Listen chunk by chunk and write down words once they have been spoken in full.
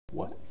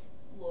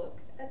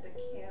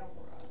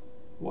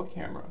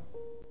camera.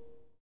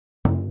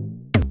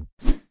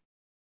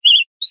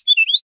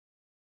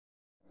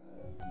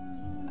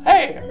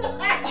 Hey!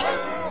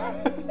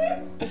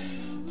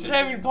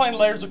 Today we're playing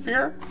Layers of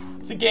Fear.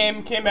 It's a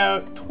game, came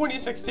out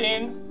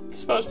 2016. It's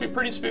supposed to be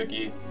pretty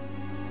spooky.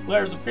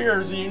 Layers of Fear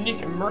is a unique,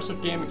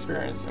 immersive game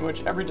experience in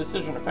which every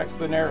decision affects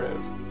the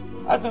narrative.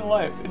 As in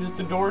life, it is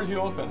the doors you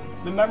open,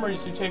 the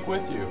memories you take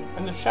with you,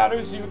 and the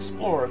shadows you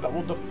explore that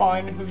will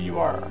define who you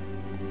are.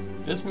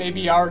 This may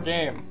be our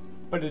game,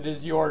 but it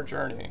is your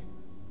journey.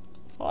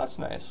 Well, that's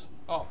nice.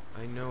 Oh.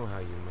 I know how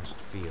you must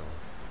feel.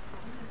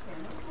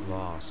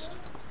 Lost.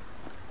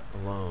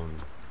 Alone.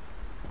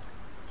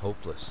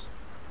 Hopeless.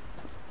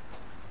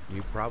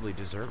 You probably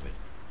deserve it.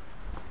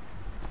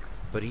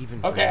 But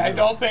even okay, for I you,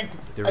 don't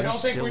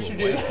think we should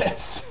do way.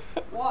 this.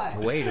 Why? A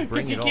way to bring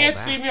Because you it all can't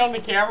back. see me on the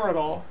camera at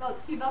all. No,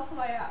 see, that's what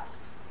I asked.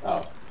 Oh,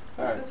 It's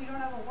alright. because you don't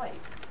have a light.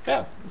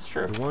 Yeah, it's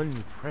true. The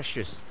one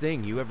precious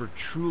thing you ever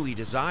truly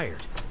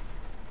desired.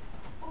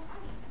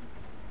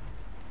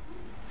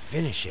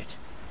 Finish it.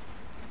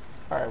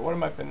 Alright, what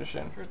am I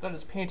finishing? That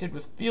is painted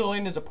with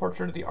feeling is a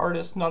portrait of the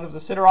artist, not of the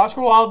sitter. Oscar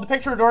Wilde, the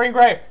picture of Dorian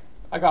Gray.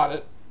 I got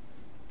it.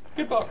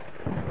 Good book.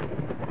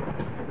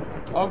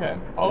 Okay.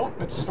 Oh,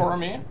 it's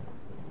stormy.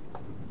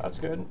 That's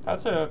good.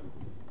 That's a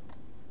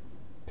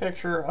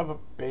picture of a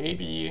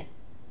baby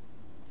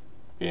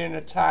being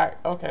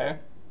attacked. Okay.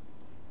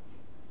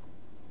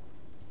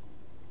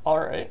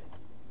 Alright.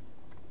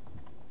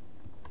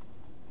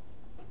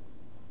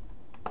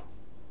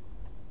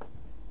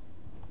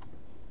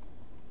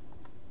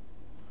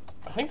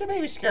 I think the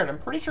baby's scared. I'm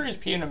pretty sure he's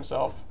peeing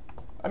himself.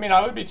 I mean,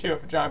 I would be too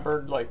if a giant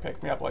bird, like,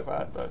 picked me up like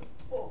that, but...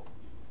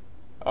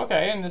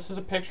 Okay, and this is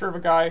a picture of a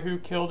guy who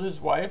killed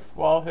his wife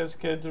while his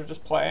kids are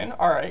just playing.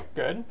 Alright,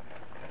 good.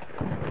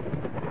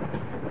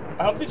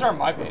 I hope these aren't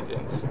my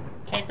paintings.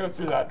 Can't go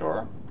through that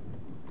door.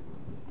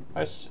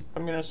 I'm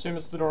gonna assume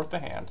it's the door with the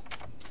hand.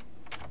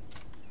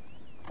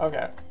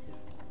 Okay.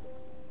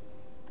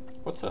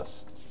 What's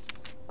this?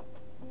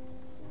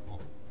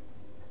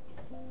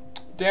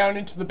 Down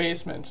into the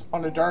basement,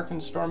 on a dark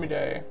and stormy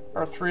day,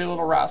 our three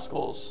little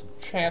rascals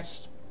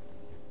chanced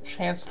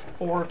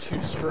for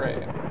to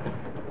stray.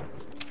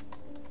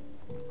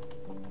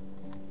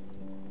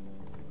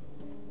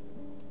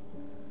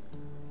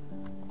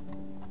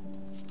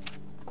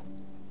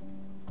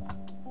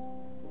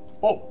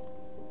 Oh,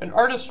 an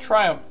artist's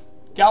triumph.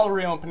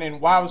 Gallery opening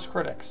wows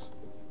critics.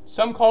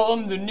 Some call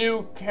him the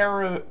new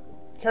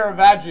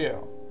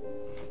Caravaggio.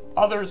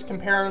 Others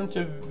compare him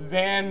to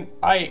Van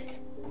Eyck.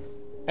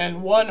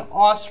 And one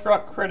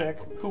awestruck critic,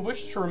 who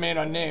wished to remain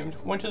unnamed,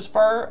 went as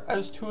far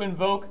as to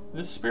invoke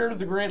the spirit of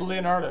the great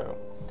Leonardo.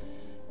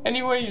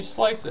 Any way you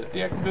slice it,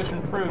 the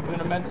exhibition proved an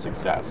immense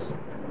success.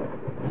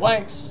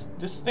 Blank's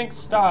distinct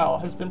style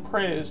has been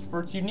praised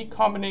for its unique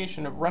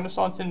combination of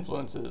Renaissance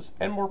influences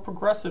and more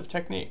progressive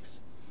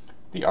techniques.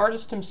 The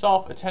artist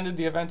himself attended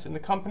the event in the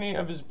company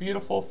of his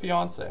beautiful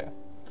fiancée.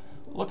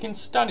 Looking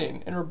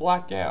stunning in her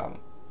black gown,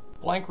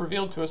 Blank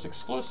revealed to us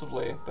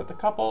exclusively that the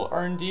couple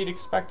are indeed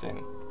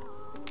expecting.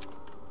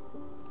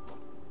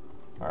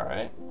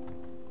 Alright.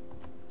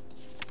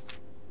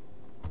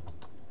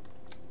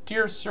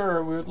 Dear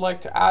sir, we would like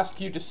to ask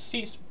you to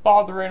cease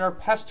bothering our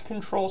pest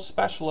control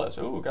specialist.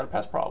 Ooh, got a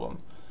pest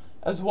problem.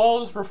 As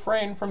well as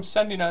refrain from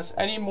sending us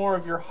any more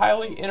of your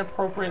highly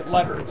inappropriate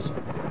letters.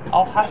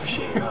 I'll have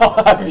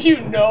you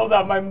know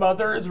that my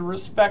mother is a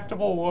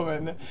respectable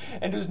woman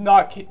and does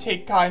not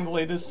take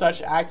kindly to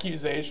such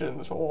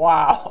accusations.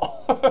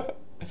 Wow.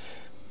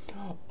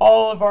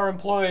 All of our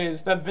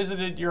employees that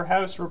visited your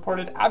house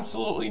reported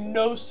absolutely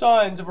no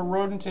signs of a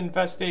rodent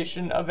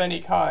infestation of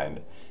any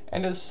kind,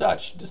 and as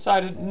such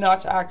decided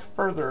not to act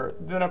further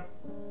than a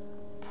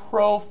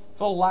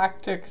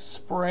prophylactic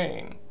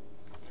spraying.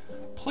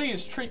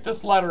 Please treat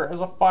this letter as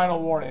a final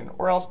warning,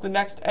 or else the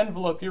next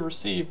envelope you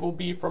receive will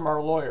be from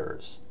our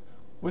lawyers.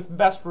 With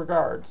best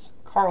regards,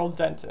 Carl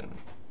Denton,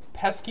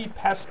 Pesky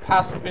Pest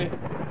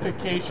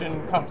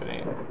Pacification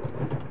Company.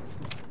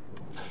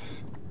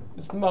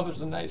 His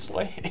mother's a nice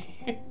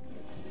lady.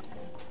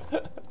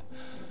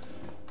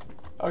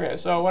 Okay,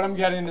 so what I'm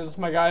getting is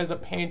my guy is a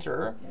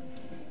painter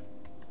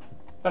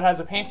that has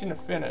a painting to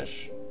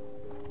finish,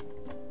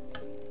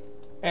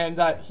 and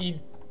that he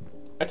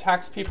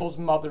attacks people's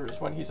mothers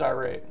when he's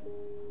irate.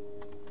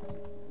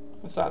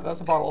 What's that?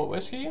 That's a bottle of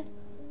whiskey?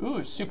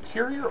 Ooh,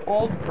 superior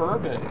old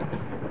bourbon.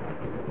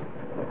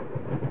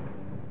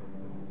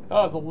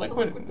 Oh, the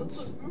liquid,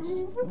 it's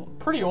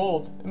pretty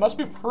old. It must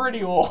be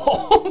pretty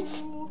old.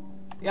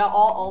 Yeah,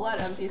 all that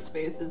empty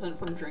space isn't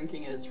from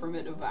drinking it, it's from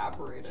it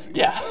evaporating.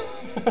 Yeah.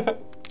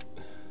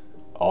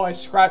 Oh, I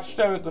scratched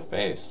out the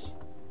face.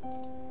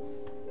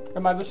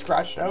 Am I the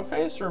scratched out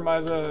face, or am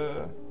I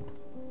the...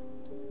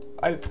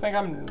 I think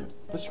I'm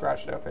the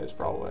scratched out face,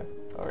 probably.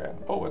 Okay.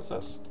 Oh, what's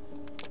this?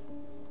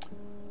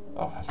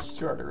 Oh, it's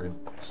too hard to read.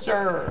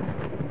 Sir,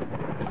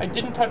 I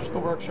didn't touch the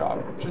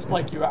workshop, just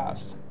like you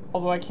asked.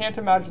 Although I can't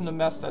imagine the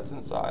mess that's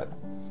inside.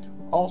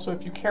 Also,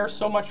 if you care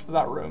so much for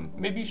that room,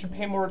 maybe you should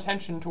pay more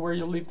attention to where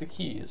you leave the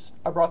keys.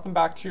 I brought them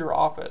back to your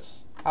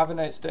office. Have a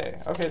nice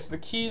day. Okay, so the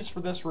keys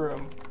for this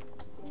room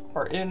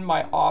are in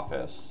my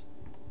office.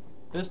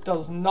 This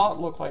does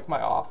not look like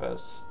my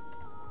office.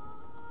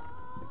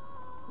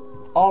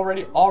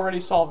 Already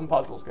solving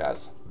puzzles,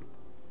 guys.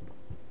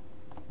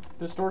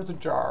 This door's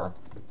ajar.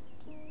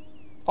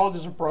 Oh,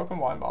 there's a broken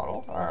wine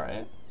bottle.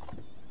 Alright.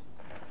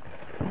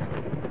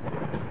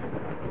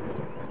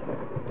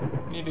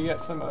 Need to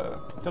get some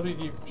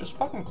WD. Just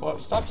fucking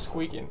close. Stop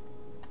squeaking.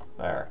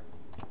 There.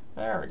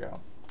 There we go.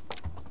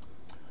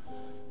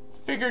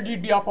 Figured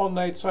you'd be up all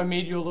night, so I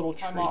made you a little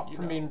treat off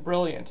from being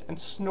brilliant and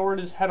snored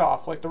his head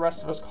off like the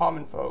rest of us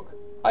common folk.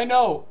 I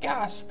know!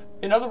 Gasp!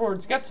 In other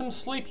words, get some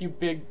sleep, you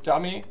big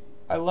dummy.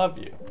 I love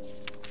you.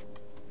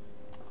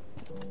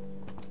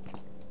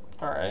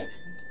 Alright.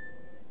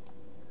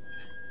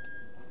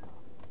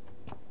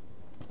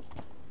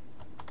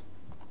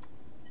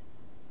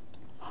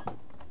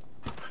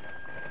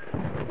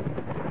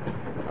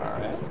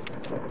 Alright.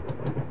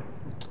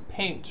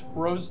 Paint.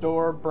 Rose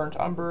door, burnt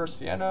umber,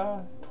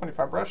 sienna,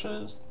 25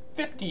 brushes,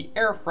 50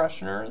 air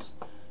fresheners,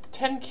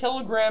 10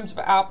 kilograms of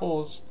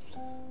apples,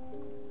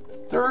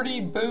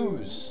 30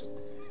 booze.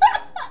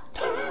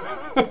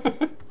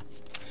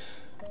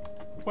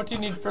 What do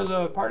you need for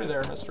the party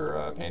there,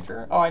 Mr.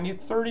 Painter? Oh, I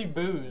need 30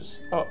 booze.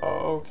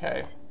 Uh-oh,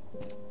 okay.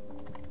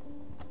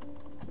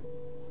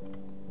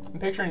 I'm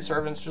picturing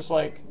servants just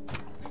like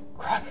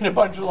grabbing a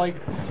bunch of like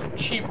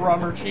cheap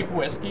rum or cheap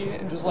whiskey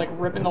and just like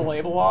ripping the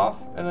label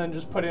off and then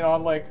just putting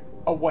on like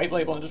a white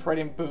label and just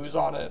writing booze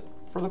on it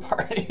for the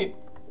party.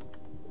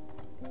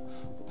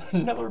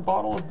 Another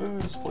bottle of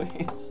booze,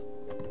 please.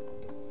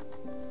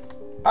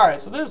 Alright,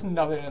 so there's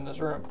nothing in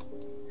this room.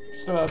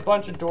 Just a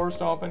bunch of doors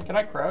to open. Can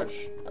I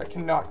crouch? I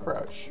cannot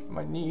crouch.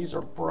 My knees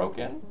are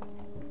broken.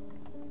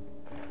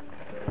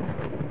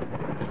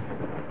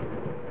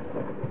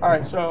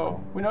 Alright,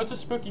 so we know it's a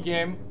spooky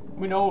game.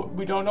 We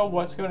don't know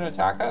what's going to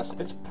attack us.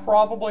 It's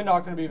probably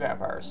not going to be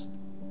vampires.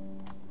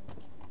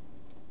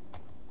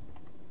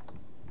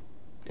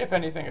 If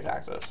anything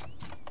attacks us.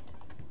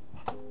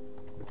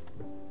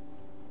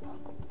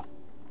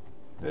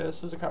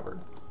 This is a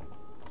cupboard.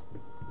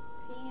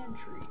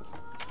 Pantry.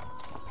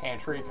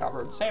 Pantry,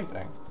 cupboard, same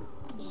thing.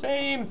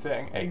 Same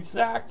thing.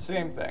 Exact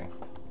same thing.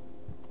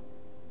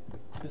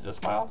 Is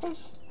this my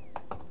office?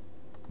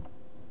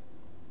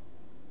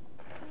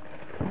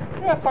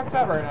 Yeah, fuck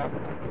that right now.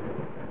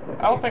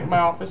 I don't think my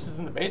office is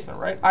in the basement,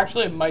 right?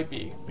 Actually, it might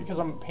be, because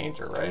I'm a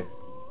painter, right?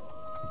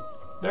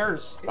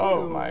 There's...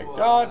 Oh my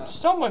god.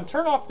 Someone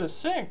turn off the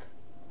sink.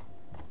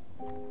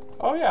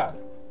 Oh, yeah.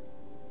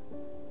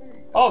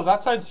 Oh,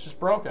 that side's just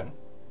broken.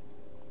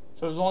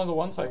 So there's only the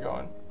one side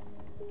going.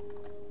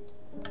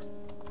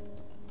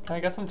 Can I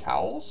get some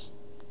towels?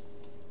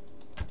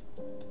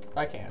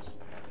 I can't.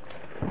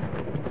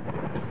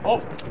 Oh.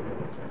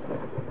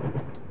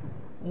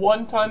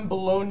 One-time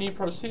below-knee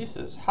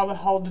prosthesis. How the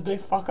hell did they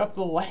fuck up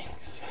the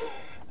legs?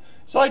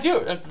 So I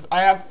do.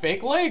 I have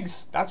fake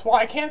legs. That's why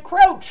I can't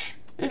crouch.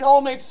 It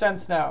all makes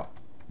sense now.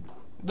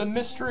 The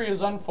mystery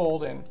is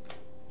unfolding.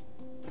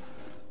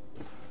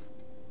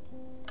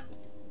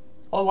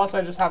 Unless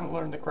I just haven't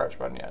learned the crouch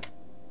button yet.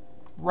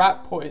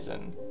 Rat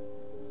poison.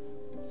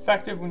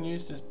 Effective when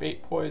used as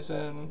bait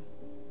poison.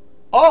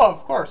 Oh,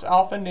 of course.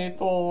 Alpha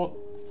nathol.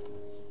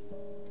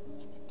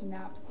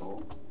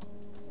 Naphthol.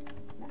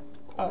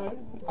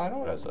 I know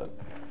what I said.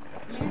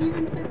 You didn't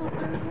even say the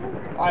third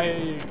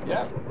word.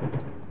 Yeah.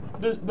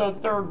 The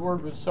third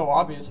word was so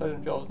obvious I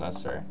didn't feel it was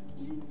necessary.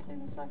 You didn't say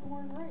the second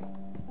word right.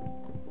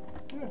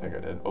 I think I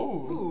did. Ooh.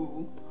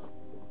 Ooh.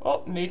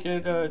 Oh,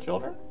 naked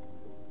children.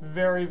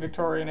 Very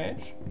Victorian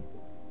age.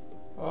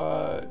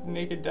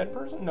 Naked dead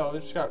person? No, they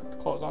just got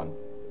clothes on.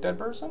 Dead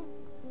person?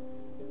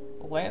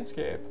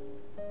 Landscape.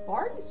 Why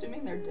are you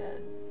assuming they're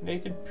dead?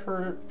 Naked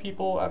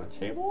people at a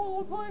table, it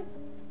look like?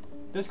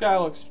 This guy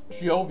looks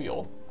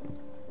jovial.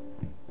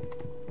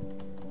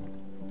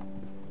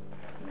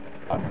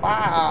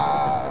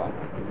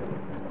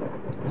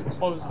 Let's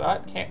close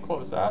that. Can't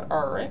close that.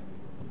 Alright.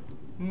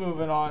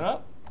 Moving on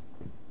up.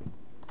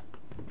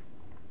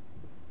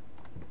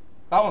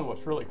 That one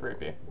looks really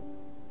creepy.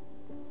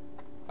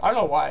 I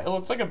don't know why. It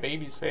looks like a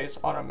baby's face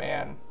on a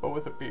man, but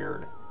with a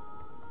beard.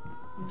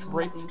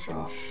 Draped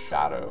in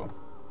shadow.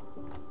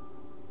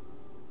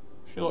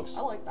 She looks...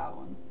 I like that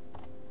one.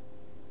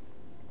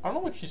 I don't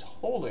know what she's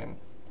holding.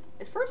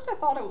 At first I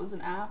thought it was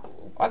an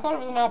apple. I thought it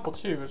was an apple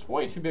too. It's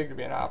way too big to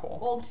be an apple.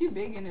 Well, too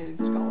big and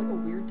it's got like a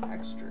weird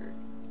texture.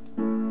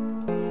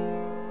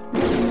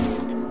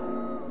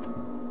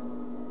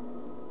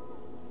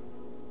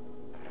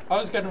 I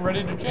was getting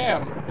ready to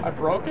jam. I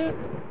broke it?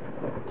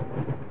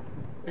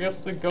 I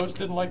guess the ghost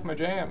didn't like my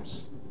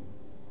jams.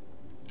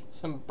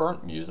 Some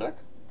burnt music.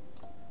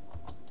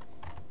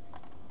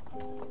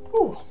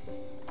 Whew.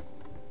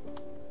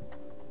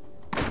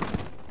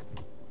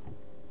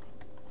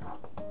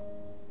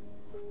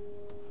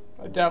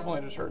 I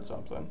definitely just heard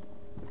something.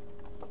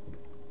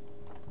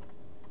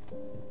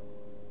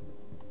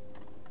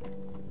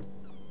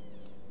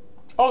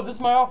 Oh, this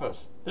is my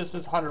office. This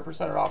is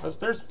 100% an office.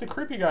 There's the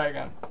creepy guy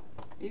again.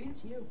 Maybe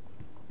it's you.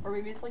 Or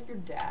maybe it's like your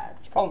dad.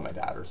 It's probably my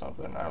dad or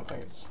something. I don't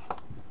think it's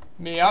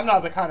me. I'm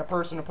not the kind of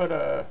person to put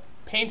a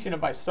painting of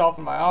myself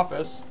in my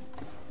office.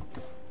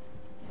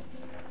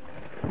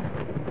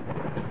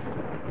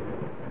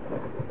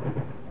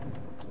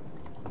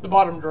 The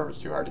bottom drawer is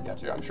too hard to get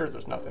to. I'm sure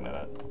there's nothing in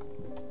it.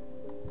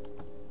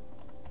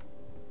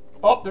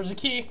 Oh, there's a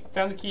key.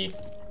 Found the key.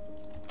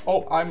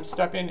 Oh, I'm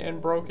stepping in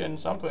broken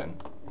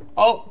something.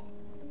 Oh!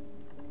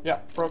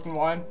 Yeah, broken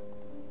wine.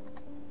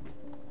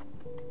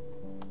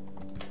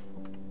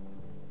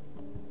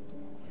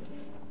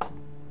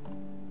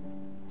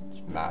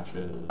 Just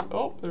matches.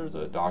 Oh, there's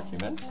a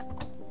document.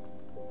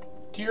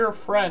 Dear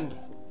friend,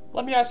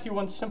 let me ask you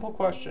one simple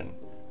question.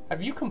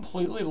 Have you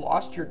completely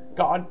lost your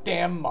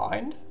goddamn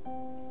mind?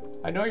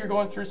 I know you're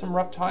going through some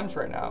rough times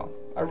right now.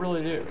 I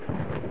really do.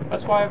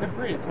 That's why I've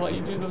agreed to let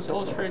you do those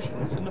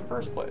illustrations in the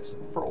first place,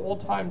 for old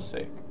time's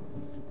sake.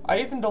 I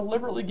even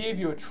deliberately gave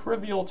you a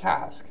trivial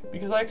task,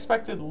 because I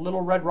expected Little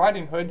Red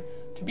Riding Hood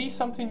to be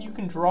something you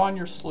can draw in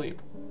your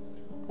sleep.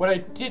 What I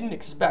didn't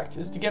expect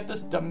is to get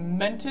this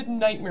demented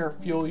nightmare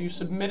fuel you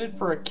submitted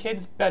for a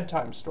kid's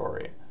bedtime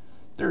story.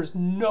 There's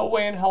no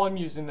way in hell I'm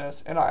using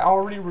this, and I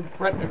already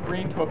regret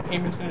agreeing to a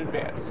payment in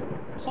advance.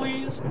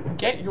 Please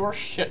get your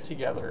shit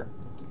together.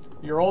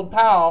 Your old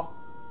pal,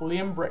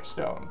 Liam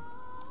Brickstone.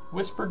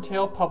 Whispered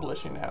Tale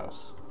Publishing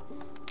House.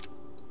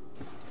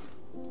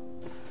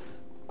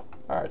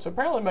 Alright, so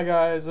apparently my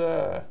guy's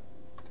going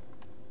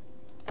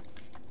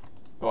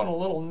a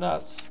little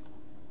nuts.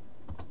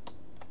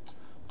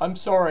 I'm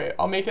sorry,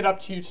 I'll make it up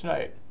to you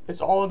tonight.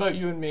 It's all about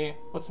you and me.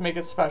 Let's make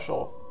it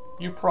special.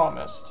 You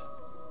promised.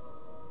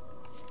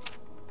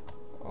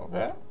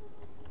 Okay.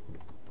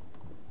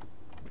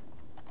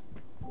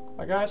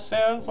 My guy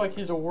sounds like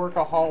he's a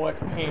workaholic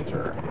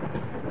painter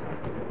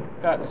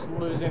that's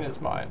losing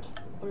his mind.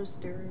 What a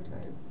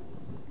stereotype.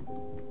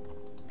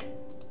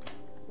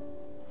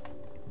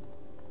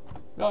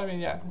 No, I mean,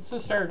 yeah, it's a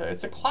stereotype.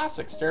 It's a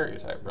classic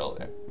stereotype,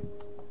 really.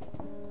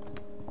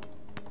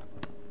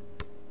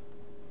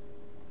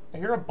 I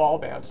hear a ball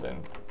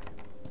bouncing.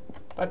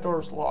 That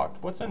door's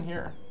locked. What's in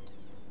here?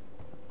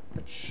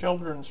 A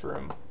children's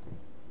room.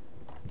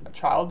 A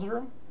child's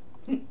room?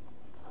 I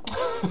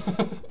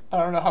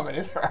don't know how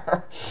many there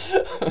are.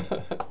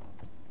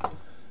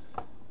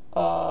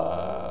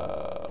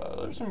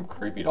 There's some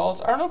creepy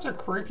dolls. I don't know if they're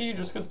creepy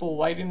just because the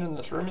lighting in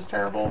this room is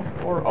terrible,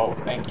 or, oh,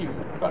 thank you,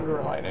 thunder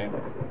and lightning.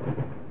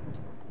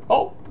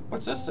 Oh,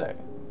 what's this say?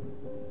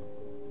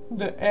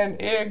 An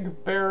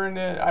egg bearing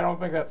it. I don't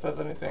think that says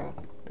anything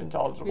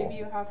intelligible. Maybe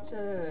you have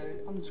to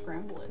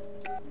unscramble it.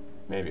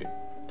 Maybe.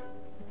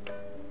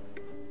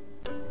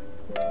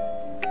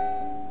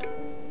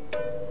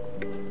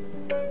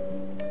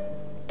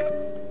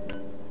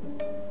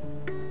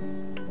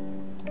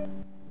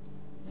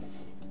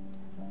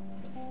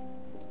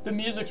 The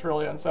music's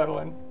really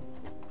unsettling.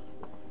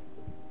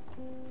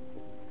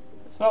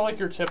 It's not like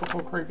your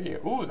typical creepy.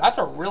 Ooh, that's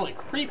a really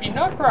creepy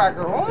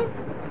nutcracker. What?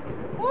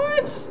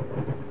 What?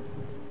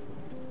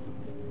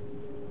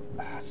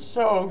 That's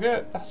so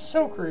good. That's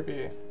so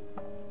creepy.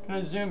 Can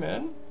I zoom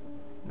in?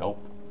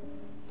 Nope.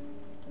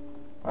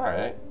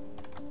 Alright.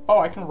 Oh,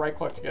 I can right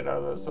click to get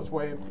out of this. That's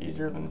way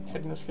easier than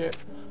hidden escape.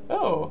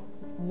 Oh,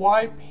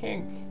 why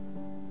pink?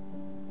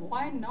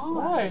 Why not?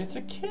 Why? It's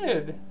a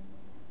kid.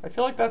 I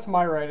feel like that's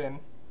my write-in.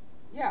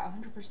 Yeah,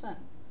 100%.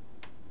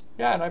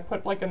 Yeah, and I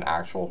put like an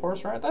actual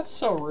horse around it. That's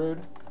so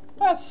rude.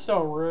 That's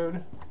so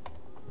rude.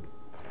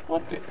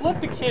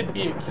 Let the kid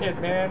be a kid,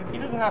 man. He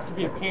doesn't have to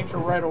be a painter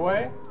right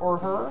away. Or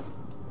her.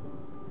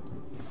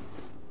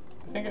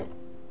 I think it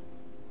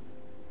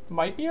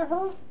might be a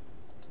her.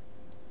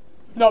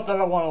 Not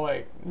that I want to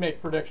like make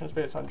predictions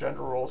based on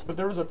gender roles, but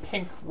there was a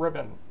pink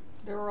ribbon.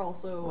 There were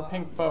also a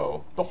pink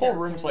bow. The whole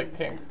room's like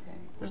pink.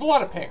 There's a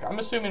lot of pink. I'm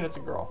assuming it's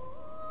a girl.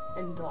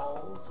 And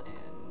dolls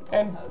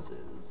and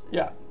houses.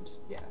 Yeah.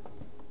 Yeah.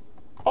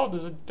 Oh,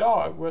 there's a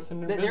dog with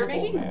an invisible They're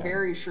making man.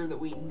 very sure that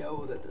we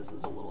know that this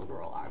is a little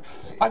girl,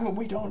 actually. I mean,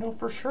 we don't know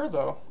for sure,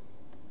 though.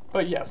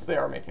 But yes, they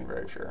are making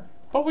very sure.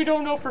 But we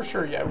don't know for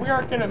sure yet. We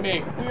aren't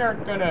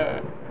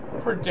gonna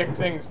predict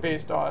things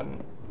based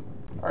on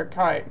we're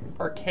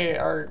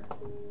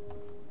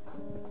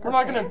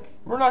not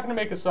gonna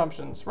make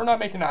assumptions. We're not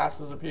making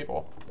asses of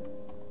people.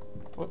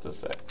 What's this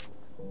say?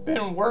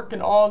 Been working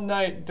all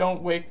night,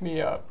 don't wake me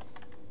up.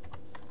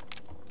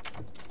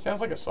 Sounds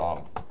like a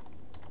song.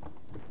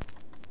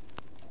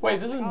 Wait,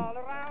 this is...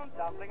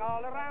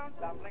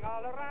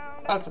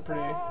 That's a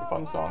pretty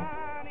fun song.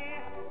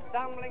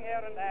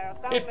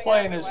 It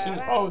playing as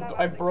soon... Oh,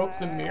 I broke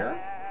the mirror?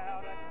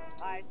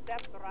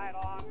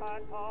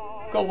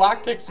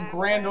 Galactic's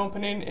grand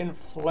opening in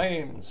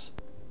flames.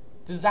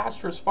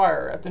 Disastrous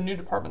fire at the new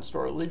department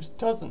store leaves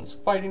dozens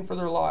fighting for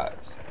their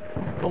lives.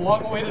 The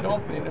long-awaited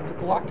opening of the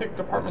Galactic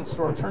department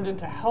store turned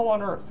into hell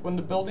on Earth when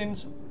the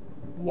building's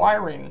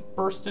wiring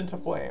burst into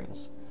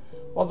flames.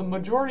 While the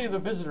majority of the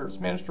visitors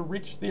managed to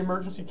reach the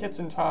emergency kits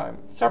in time,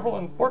 several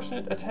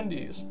unfortunate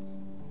attendees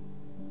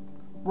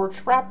were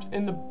trapped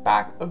in the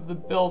back of the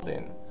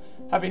building,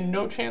 having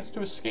no chance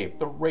to escape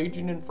the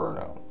raging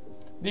inferno.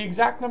 The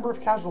exact number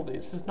of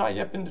casualties has not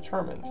yet been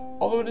determined,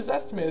 although it is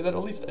estimated that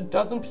at least a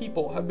dozen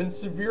people have been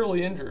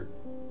severely injured.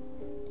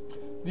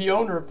 The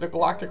owner of the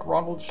Galactic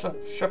Ronald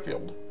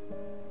Sheffield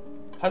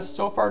has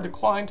so far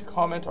declined to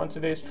comment on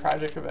today's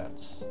tragic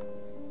events.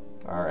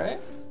 Alright.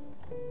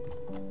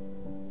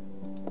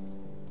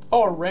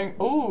 Oh, a ring.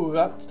 Ooh,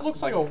 that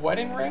looks like a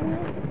wedding ring?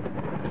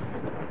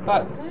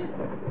 Is it?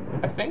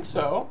 I think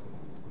so.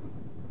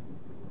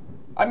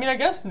 I mean, I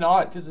guess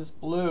not, because it's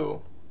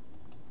blue.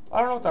 I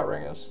don't know what that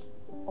ring is.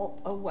 Oh,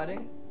 a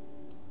wedding?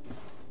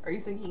 Are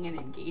you thinking an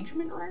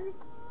engagement ring?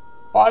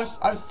 Well,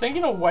 I was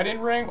thinking a wedding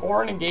ring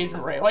or an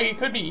engagement ring. Like, it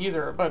could be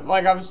either, but,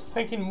 like, I was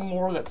thinking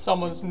more that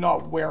someone's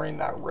not wearing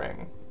that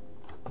ring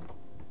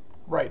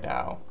right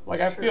now. Like,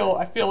 I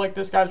feel like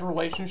this guy's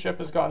relationship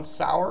has gone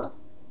sour.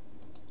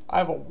 I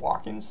have a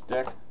walking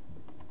stick.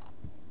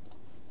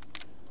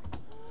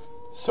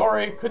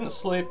 Sorry, couldn't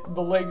sleep.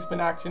 The leg's been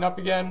acting up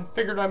again.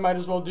 Figured I might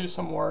as well do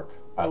some work.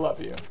 I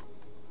love you.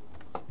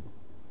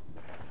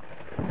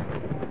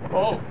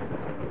 Oh.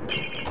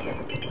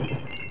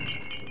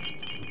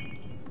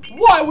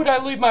 Why would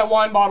I leave my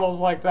wine bottles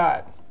like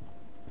that?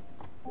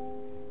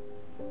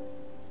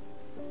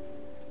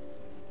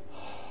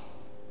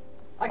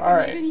 I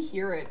couldn't even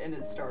hear it and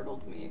it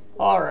startled me.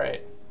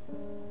 Alright.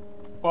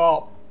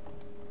 Well,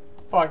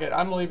 fuck it.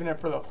 I'm leaving it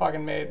for the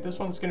fucking maid. This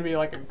one's gonna be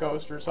like a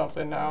ghost or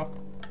something now.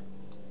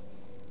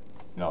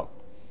 No.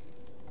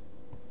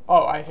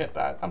 Oh, I hit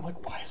that. I'm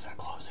like, why is that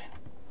closing?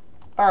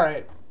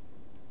 Alright.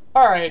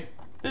 Alright.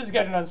 This is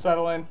getting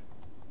unsettling.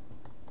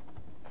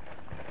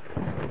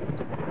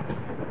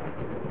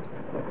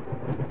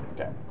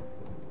 Okay.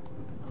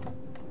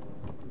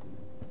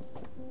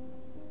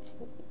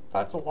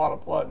 That's a lot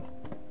of blood.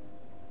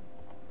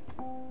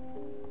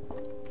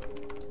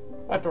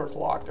 That door's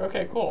locked.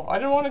 Okay, cool. I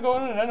didn't want to go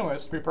in it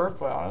anyways, to be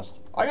perfectly honest.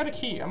 I got a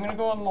key. I'm gonna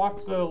go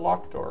unlock the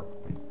locked door.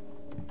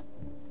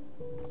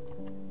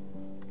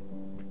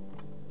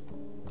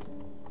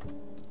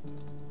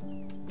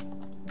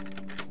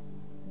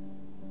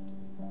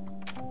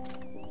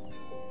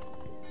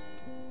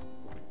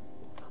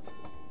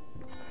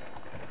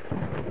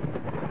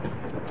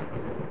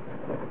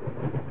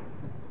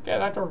 Okay,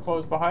 that door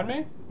closed behind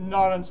me.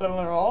 Not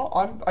unsettling at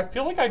all. I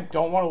feel like I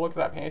don't want to look at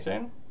that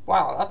painting.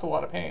 Wow, that's a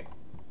lot of paint.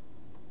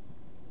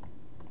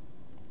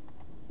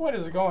 What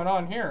is going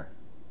on here?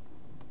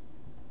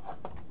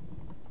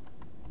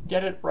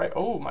 Get it right.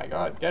 Oh my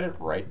god, get it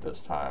right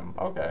this time.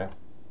 Okay.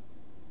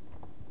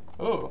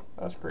 Oh,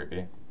 that's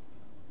creepy.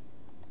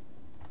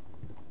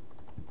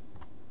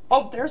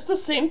 Oh, there's the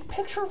same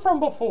picture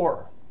from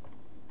before.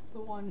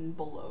 The one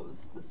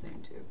below's the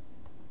same too.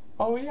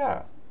 Oh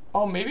yeah.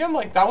 Oh, maybe I'm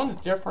like, that one's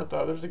different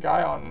though. There's a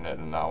guy on it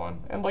in that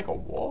one. And like a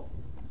wolf.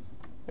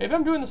 Maybe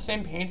I'm doing the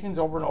same paintings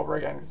over and over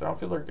again because I don't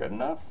feel they're good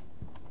enough.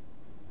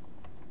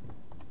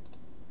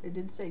 It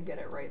did say get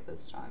it right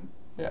this time.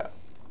 Yeah.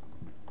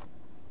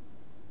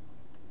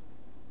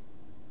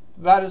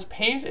 That is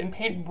paint and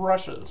paint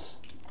brushes.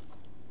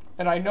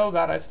 And I know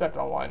that I stepped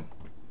on one.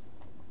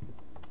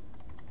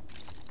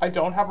 I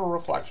don't have a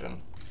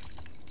reflection.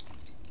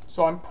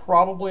 So I'm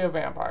probably a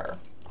vampire.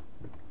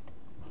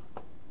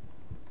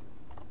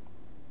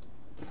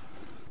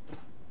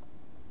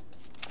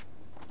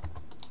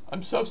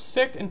 I'm so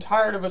sick and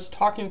tired of us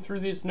talking through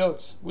these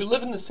notes. We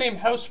live in the same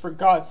house, for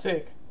God's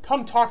sake.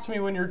 Come talk to me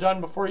when you're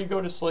done before you go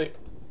to sleep.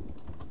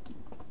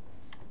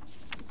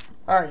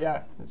 Alright,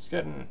 yeah.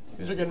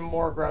 These are getting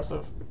more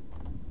aggressive.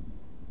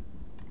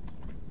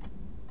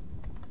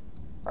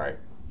 Alright.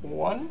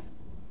 1.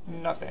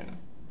 Nothing.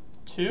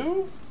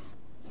 2.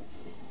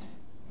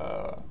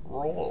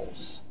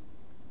 Rolls.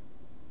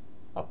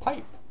 A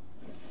pipe.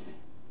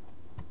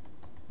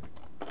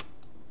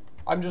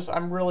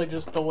 I'm really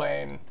just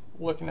delaying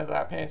looking at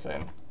that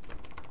painting.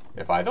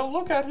 If I don't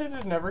look at it,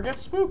 it never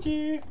gets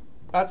spooky.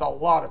 That's a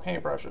lot of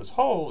paintbrushes.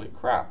 Holy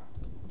crap.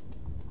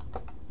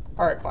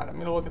 Alright, fine. I'm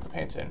gonna look at the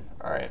painting.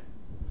 Alright.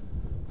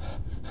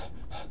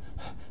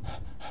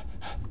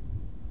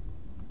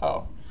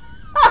 Oh.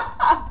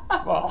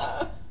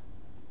 Well.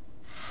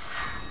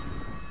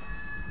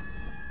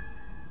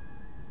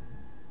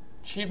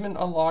 Achievement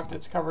unlocked.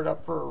 It's covered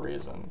up for a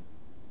reason.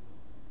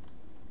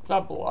 Is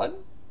that blood?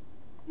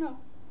 No.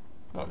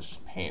 No, it's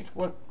just paint.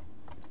 What?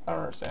 I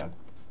don't understand.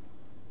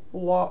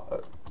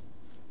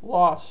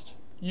 Lost.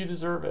 You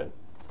deserve it.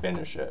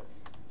 Finish it.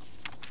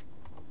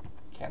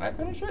 Can I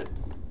finish it?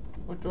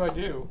 What do I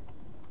do?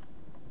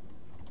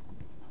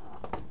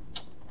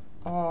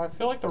 I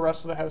feel like the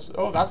rest of the house...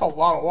 Oh, that's a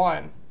lot of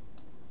wine.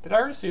 Did I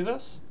already see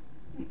this?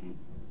 Mm-mm.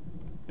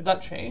 Did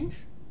that change?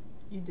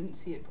 You didn't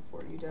see it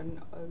before. You didn't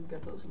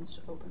get those ones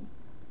to open.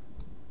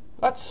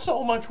 That's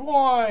so much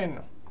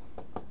wine!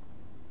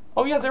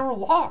 Oh yeah, they were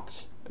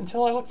locked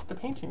until I looked at the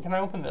painting. Can I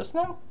open this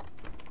now?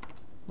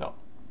 No.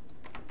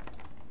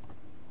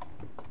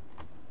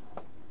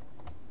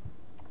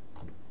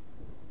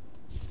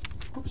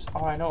 Oops.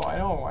 Oh, I know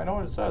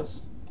what it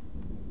says.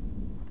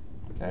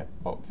 Okay.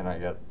 Oh, can I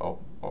get... Oh.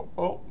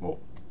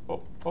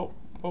 Oh,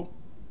 oh,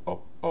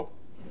 oh, oh.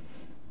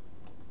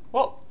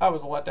 Well, that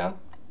was a letdown.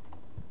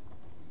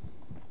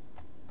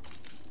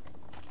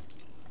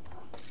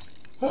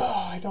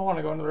 I don't want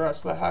to go into the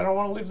rest of that. I don't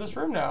want to leave this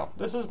room now.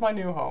 This is my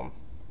new home.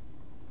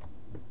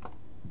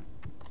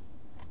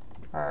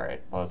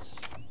 Alright, let's